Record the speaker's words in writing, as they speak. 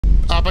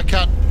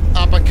Uppercut,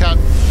 uppercut,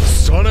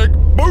 sonic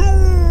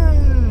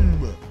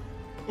boom!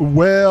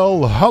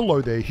 Well, hello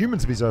there,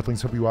 humans, bees,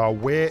 earthlings, hope you are,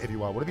 wherever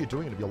you are, whatever you're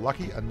doing, and if you're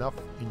lucky enough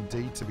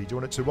indeed to be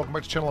doing it too. Welcome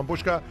back to the channel. I'm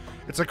Bushka.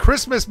 It's a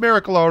Christmas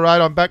miracle, alright.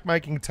 I'm back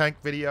making tank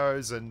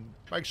videos, and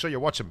make sure you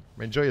watch them.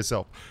 Enjoy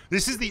yourself.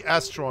 This is the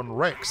Astron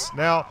Rex.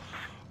 Now,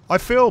 I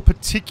feel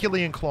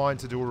particularly inclined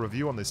to do a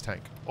review on this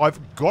tank.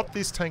 I've got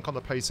this tank on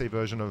the PC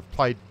version. I've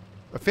played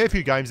a fair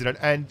few games in it,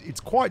 and it's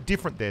quite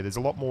different there. There's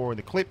a lot more in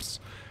the clips,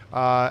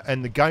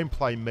 and the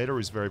gameplay meta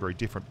is very, very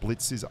different.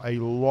 Blitz is a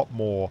lot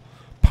more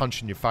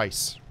punch in your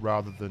face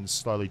rather than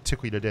slowly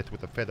tickle you to death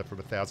with a feather from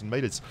 1,000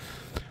 meters.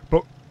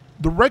 But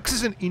the Rex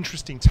is an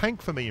interesting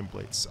tank for me in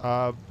Blitz.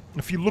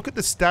 If you look at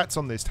the stats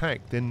on this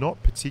tank, they're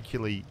not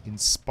particularly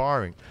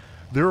inspiring.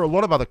 There are a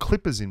lot of other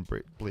clippers in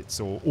Blitz,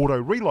 or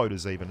auto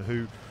reloaders even,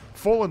 who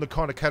fall in the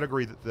kind of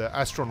category that the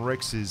Astron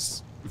Rex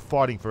is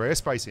fighting for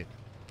airspace in.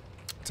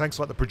 Tanks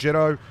like the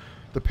Progetto,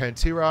 the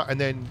Pantera, and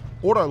then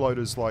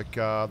autoloaders like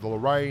the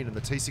Lorraine and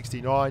the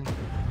T69.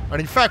 And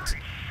in fact,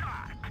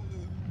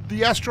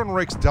 the Astron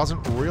Rex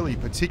doesn't really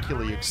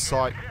particularly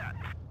excite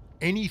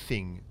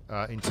anything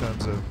in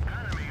terms of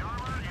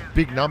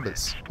big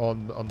numbers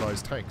on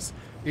those tanks.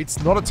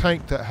 It's not a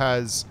tank that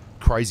has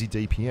crazy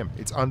DPM.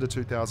 It's under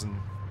 2,000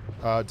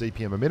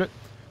 DPM a minute,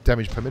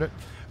 damage per minute.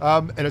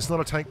 And it's not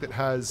a tank that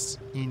has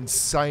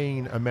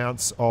insane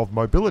amounts of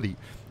mobility.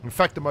 In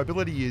fact, the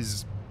mobility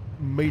is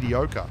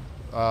mediocre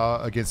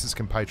against its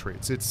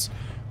compatriots. It's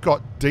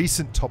got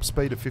decent top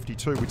speed of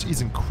 52, which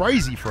isn't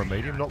crazy for a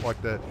medium, not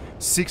like the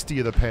 60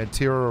 of the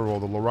Pantera or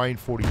the Lorraine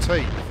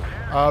 40T.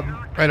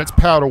 And its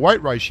power to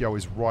weight ratio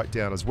is right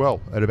down as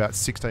well, at about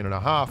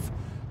 16.5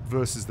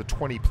 versus the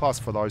 20 plus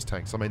for those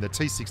tanks. I mean, the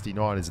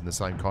T69 is in the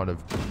same kind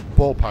of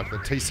ballpark. The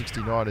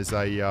T69 is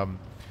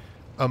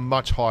a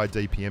much higher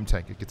DPM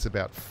tank. It gets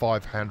about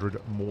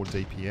 500 more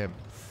DPM.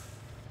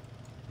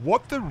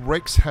 What the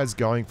Rex has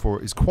going for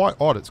it is quite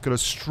odd. It's got a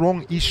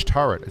strong-ish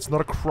turret. It's not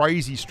a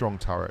crazy strong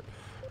turret,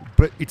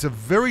 but it's a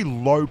very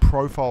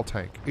low-profile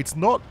tank. It's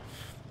not...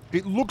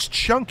 It looks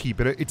chunky,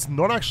 but it's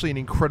not actually an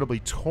incredibly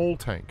tall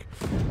tank.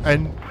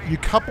 And you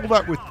couple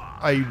that with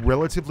a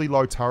relatively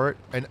low turret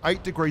and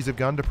 8 degrees of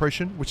gun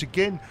depression, which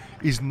again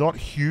is not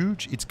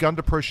huge. Its gun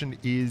depression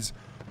is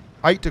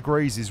 8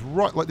 degrees is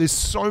right. Like, there's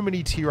so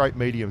many tier 8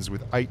 mediums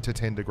with 8 to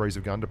 10 degrees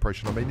of gun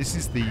depression. I mean, this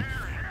is the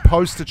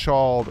poster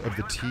child of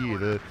the tier.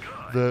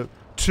 The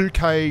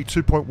 2K,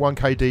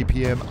 2.1K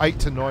DPM, 8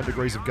 to 9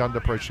 degrees of gun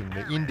depression.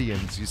 The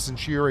Indians, your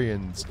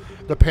Centurions,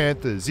 the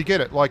Panthers. You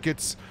get it. Like,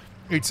 it's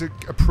a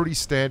pretty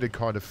standard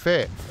kind of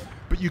fare.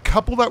 But you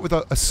couple that with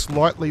a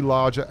slightly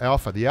larger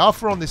alpha. The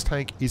alpha on this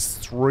tank is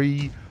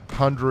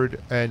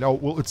 300 and... Oh,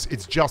 well,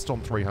 it's just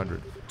on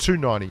 300.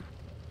 290.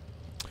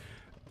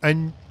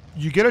 And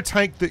you get a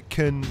tank that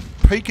can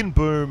peak and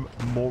boom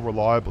more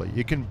reliably.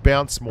 You can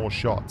bounce more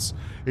shots.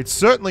 It's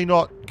certainly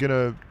not going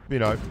to, you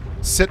know,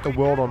 set the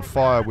world on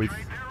fire with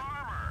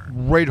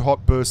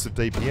red-hot bursts of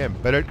DPM,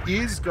 but it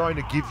is going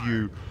to give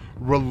you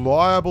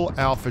reliable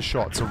alpha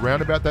shots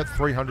around about that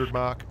 300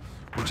 mark,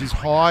 which is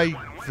high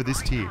for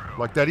this tier.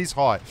 Like, that is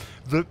high.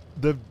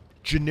 The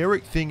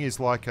generic thing is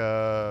like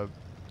a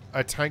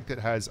tank that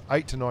has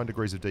 8 to 9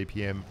 degrees of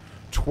DPM,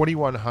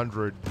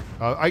 2100,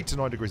 8 to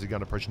 9 degrees of gun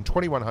depression,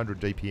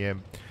 2100 DPM,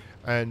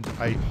 and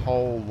a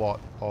whole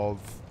lot of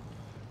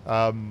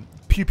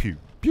pew pew.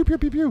 Pew pew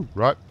pew pew,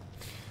 right?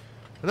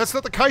 And that's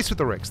not the case with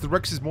the Rex. The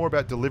Rex is more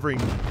about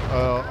delivering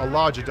a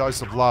larger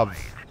dose of love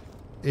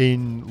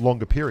in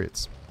longer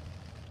periods.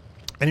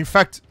 And in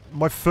fact,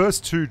 my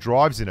first 2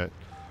 drives in it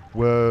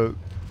were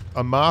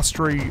a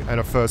mastery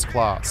and a first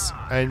class,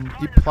 and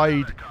it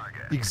played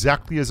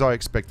exactly as I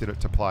expected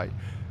it to play,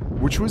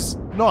 which was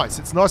nice.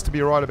 It's nice to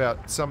be right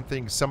about some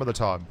things some of the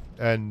time,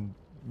 and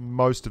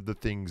most of the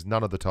things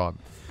none of the time.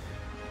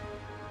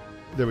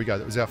 There we go,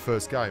 that was our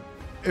first game.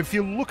 If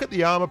you look at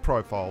the armor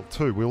profile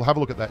too, we'll have a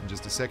look at that in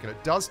just a second,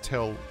 it does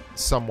tell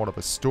somewhat of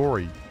a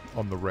story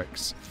on the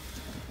Rex.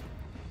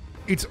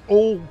 It's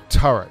all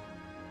turret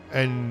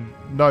and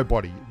no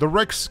body. The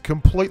Rex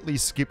completely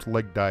skipped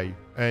leg day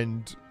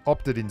and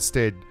opted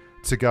instead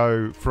to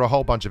go for a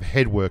whole bunch of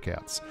head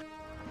workouts.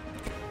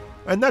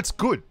 And that's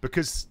good,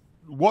 because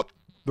what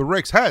the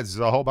Rex has is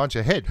a whole bunch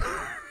of head.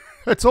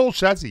 It's all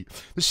chassis.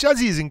 The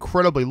chassis is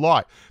incredibly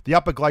light. The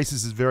upper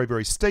glacis is very,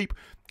 very steep.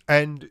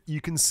 And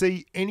you can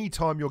see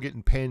anytime you're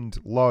getting penned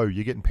low,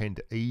 you're getting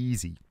penned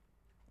easy.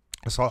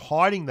 So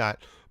hiding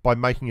that by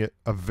making it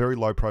a very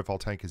low profile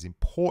tank is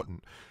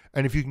important.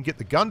 And if you can get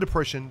the gun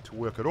depression to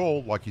work at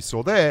all, like you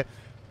saw there,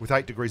 with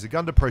 8 degrees of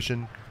gun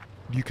depression,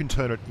 you can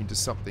turn it into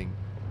something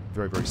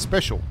very, very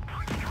special.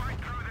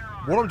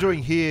 What I'm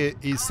doing here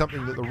is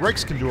something that the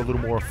Rex can do a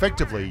little more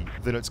effectively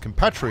than its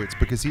compatriots,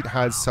 because it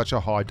has such a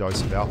high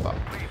dose of alpha.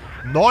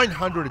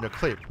 900 in a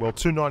clip, well,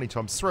 290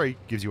 times 3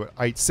 gives you an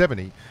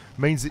 870,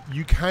 means that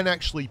you can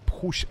actually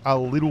push a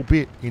little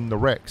bit in the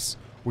Rex,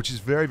 which is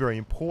very, very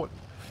important.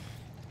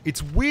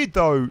 It's weird,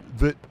 though,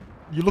 that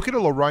you look at a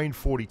Lorraine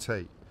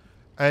 40T,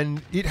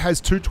 And it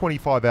has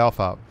 225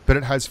 alpha, but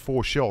it has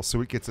 4 shells, so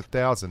it gets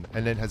 1,000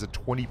 and then has a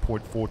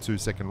 20.42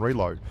 second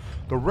reload.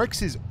 The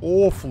Rex is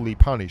awfully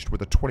punished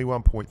with a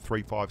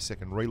 21.35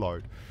 second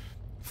reload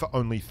for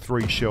only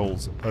 3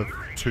 shells of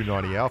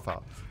 290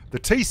 alpha. The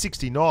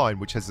T69,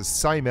 which has the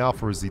same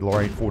alpha as the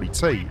Lorraine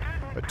 40T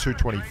at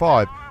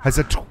 225, has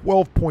a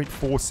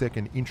 12.4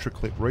 second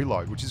intra-clip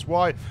reload, which is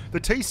why the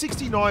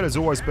T69 has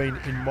always been,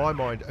 in my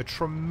mind, a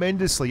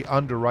tremendously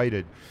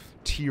underrated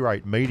tier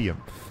 8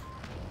 medium.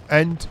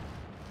 And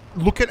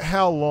look at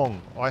how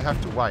long I have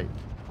to wait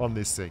on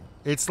this thing.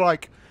 It's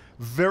like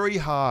very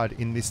hard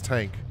in this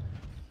tank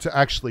to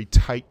actually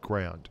take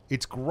ground.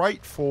 It's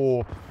great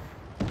for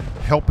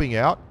helping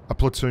out a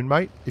platoon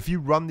mate. If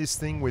you run this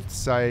thing with,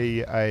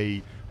 say,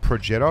 a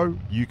Progetto,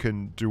 you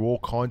can do all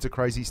kinds of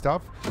crazy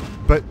stuff.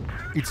 But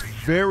it's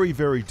very,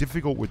 very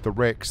difficult with the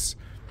Rex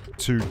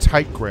to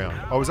take ground.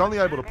 I was only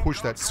able to push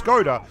that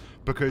Skoda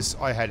because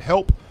I had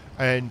help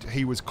and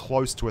he was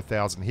close to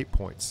 1,000 hit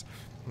points.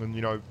 And,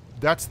 you know,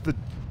 that's the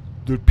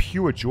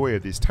pure joy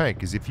of this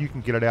tank, is if you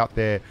can get it out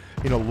there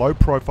in a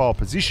low-profile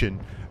position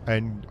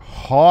and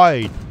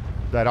hide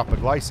that upper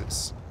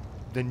glacis,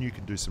 then you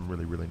can do some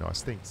really, really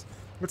nice things.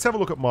 Let's have a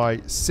look at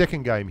my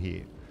second game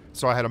here.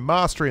 So I had a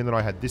mastery and then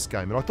I had this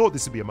game. And I thought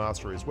this would be a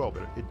mastery as well,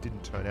 but it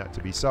didn't turn out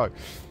to be so.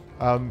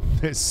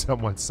 There's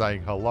someone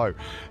saying hello.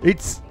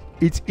 It's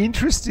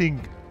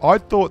interesting. I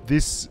thought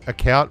this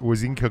account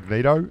was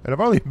incognito, and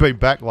I've only been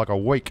back like a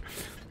week.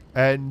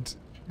 And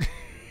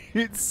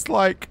it's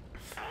like,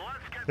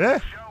 yeah,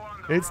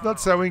 it's not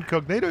so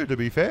incognito, to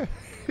be fair.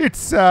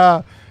 It's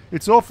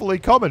awfully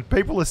common.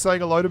 People are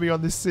saying hello to me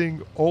on this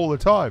thing all the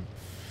time.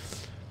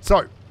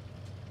 So,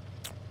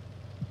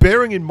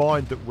 bearing in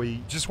mind that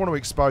we just want to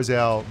expose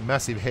our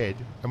massive head,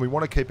 and we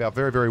want to keep our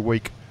very, very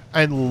weak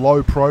and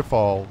low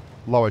profile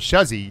lower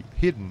chassis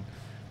hidden,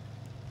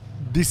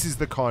 this is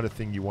the kind of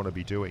thing you want to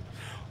be doing.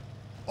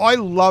 I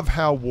love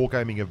how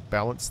Wargaming have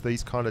balanced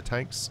these kind of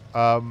tanks,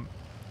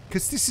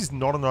 because this is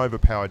not an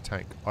overpowered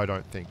tank, I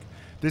don't think.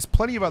 There's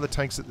plenty of other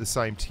tanks at the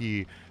same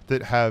tier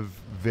that have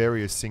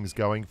various things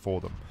going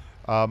for them,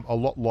 a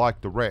lot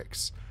like the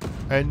Rex.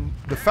 And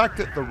the fact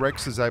that the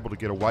Rex is able to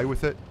get away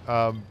with it,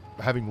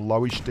 having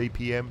lowish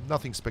DPM,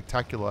 nothing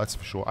spectacular, that's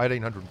for sure.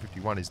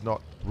 1851 is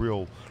not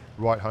real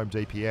right home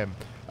DPM,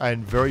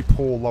 and very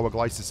poor lower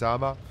glacis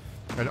armor,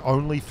 and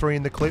only 3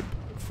 in the clip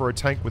for a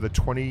tank with a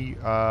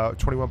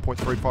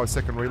 21.35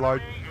 second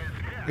reload.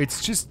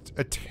 It's just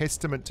a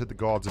testament to the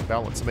gods of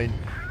balance. I mean,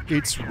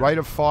 its rate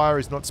of fire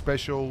is not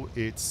special,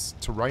 its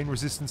terrain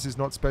resistance is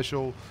not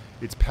special,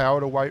 its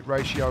power to weight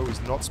ratio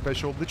is not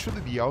special.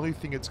 Literally the only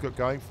thing it's got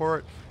going for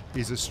it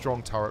is a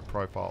strong turret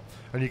profile.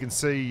 And you can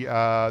see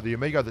the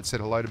Amigo that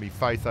said hello to me,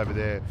 Faith, over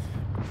there,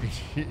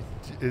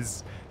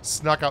 is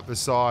snuck up the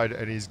side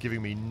and is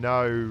giving me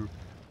no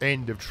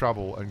end of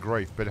trouble and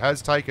grief, but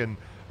has taken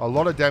a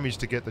lot of damage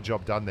to get the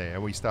job done there.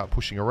 And we start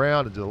pushing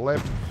around and to the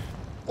left.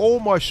 All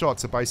my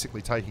shots are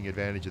basically taking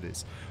advantage of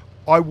this.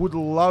 I would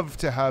love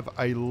to have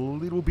a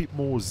little bit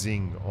more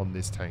zing on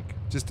this tank.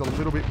 Just a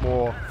little bit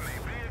more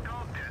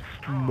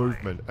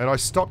movement. And I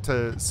stopped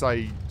to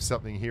say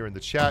something here in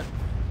the chat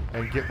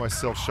and get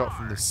myself shot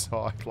from the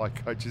side.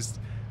 Like, I just...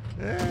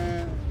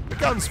 the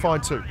gun's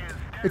fine too.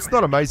 It's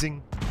not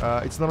amazing.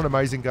 It's not an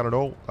amazing gun at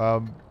all.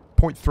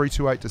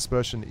 0.328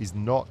 dispersion is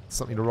not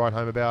something to write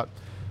home about.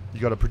 You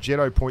got a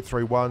Progetto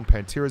 0.31,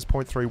 Pantera's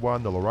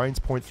 0.31, the Lorraine's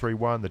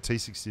 0.31, the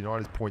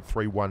T69 is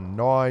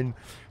 0.319.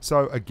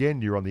 So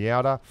again, you're on the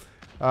outer.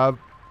 But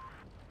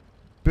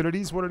it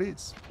is what it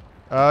is.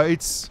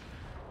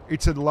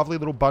 It's a lovely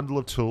little bundle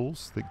of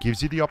tools that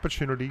gives you the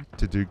opportunity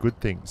to do good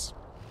things.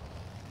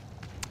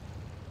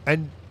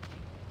 And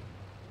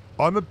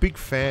I'm a big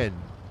fan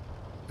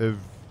of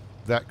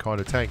that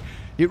kind of tank.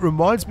 It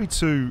reminds me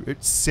too,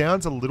 it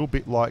sounds a little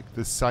bit like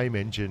the same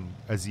engine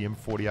as the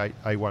M48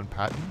 A1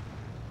 Patton.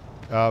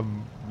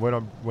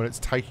 When it's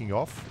taking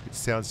off, it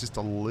sounds just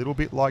a little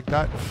bit like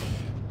that.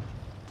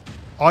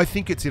 I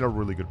think it's in a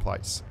really good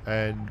place,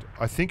 and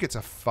I think it's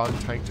a fun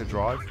tank to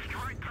drive.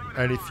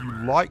 And if you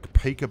like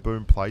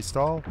peek-a-boom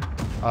playstyle,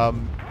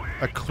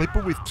 a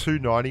clipper with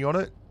 290 on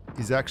it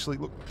is actually,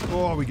 look,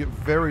 oh, we get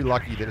very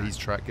lucky that his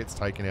track gets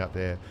taken out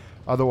there.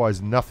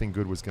 Otherwise, nothing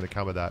good was going to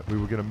come of that. We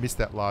were going to miss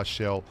that last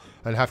shell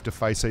and have to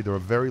face either a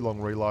very long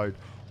reload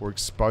or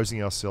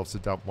exposing ourselves to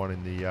dump one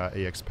in the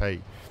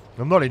EXP.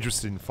 I'm not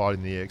interested in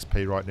fighting the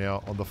EXP right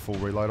now on the full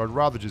reload. I'd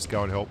rather just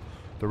go and help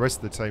the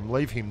rest of the team,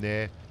 leave him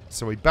there.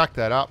 So we back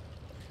that up,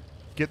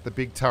 get the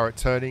big turret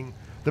turning.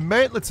 The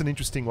mantlet's an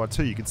interesting one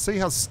too. You can see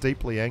how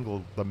steeply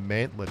angled the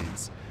mantlet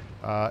is.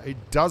 It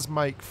does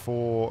make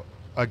for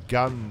a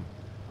gun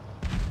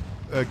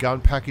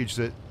package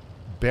that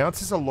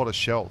bounces a lot of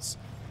shells.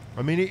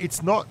 I mean,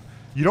 it's not...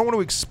 You don't want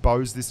to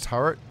expose this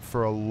turret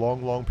for a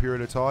long, long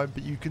period of time,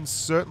 but you can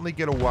certainly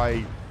get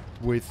away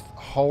with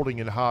holding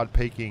and hard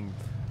peeking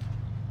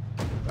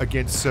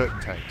against certain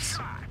tanks.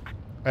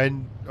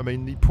 And, I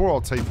mean, the poor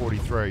old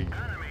T-43,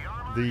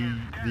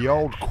 the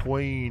old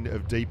queen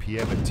of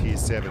DPM at Tier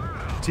 7.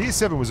 Tier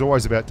 7 was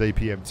always about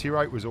DPM. Tier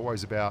 8 was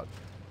always about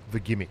the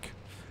gimmick.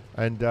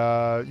 And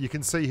you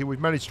can see here we've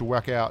managed to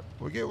whack out,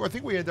 I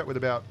think we end up with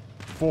about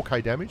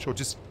 4k damage, or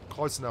just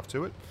close enough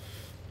to it.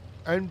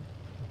 And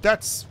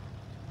that's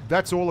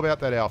all about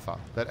that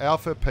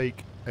alpha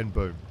peak, and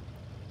boom.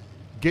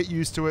 Get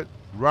used to it,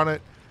 run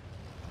it,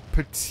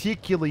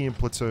 particularly in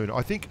platoon.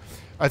 I think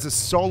as a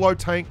solo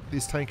tank,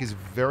 this tank is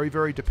very,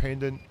 very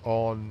dependent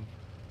on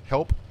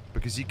help,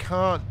 because you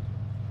can't,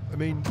 I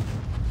mean,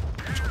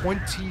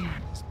 20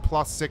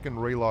 plus second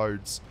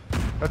reloads,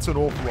 that's an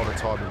awful lot of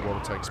time in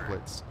water tank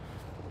splits.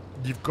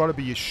 You've got to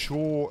be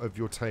sure of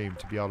your team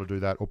to be able to do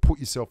that, or put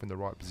yourself in the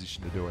right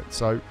position to do it.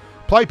 So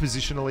play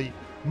positionally,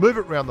 move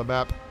it around the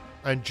map,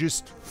 and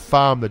just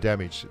farm the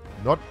damage.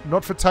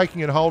 Not for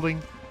taking and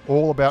holding,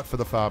 all about for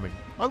the farming.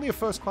 Only a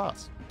first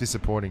class.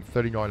 Disappointing,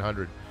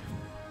 3,900.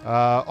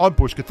 I'm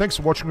Bushka. Thanks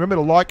for watching. Remember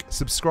to like,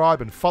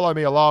 subscribe, and follow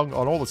me along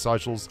on all the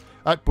socials,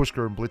 at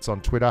Bushka and Blitz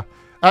on Twitter,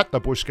 at the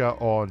Bushka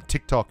on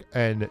TikTok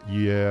and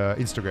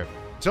Instagram.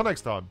 Until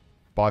next time,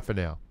 bye for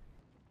now.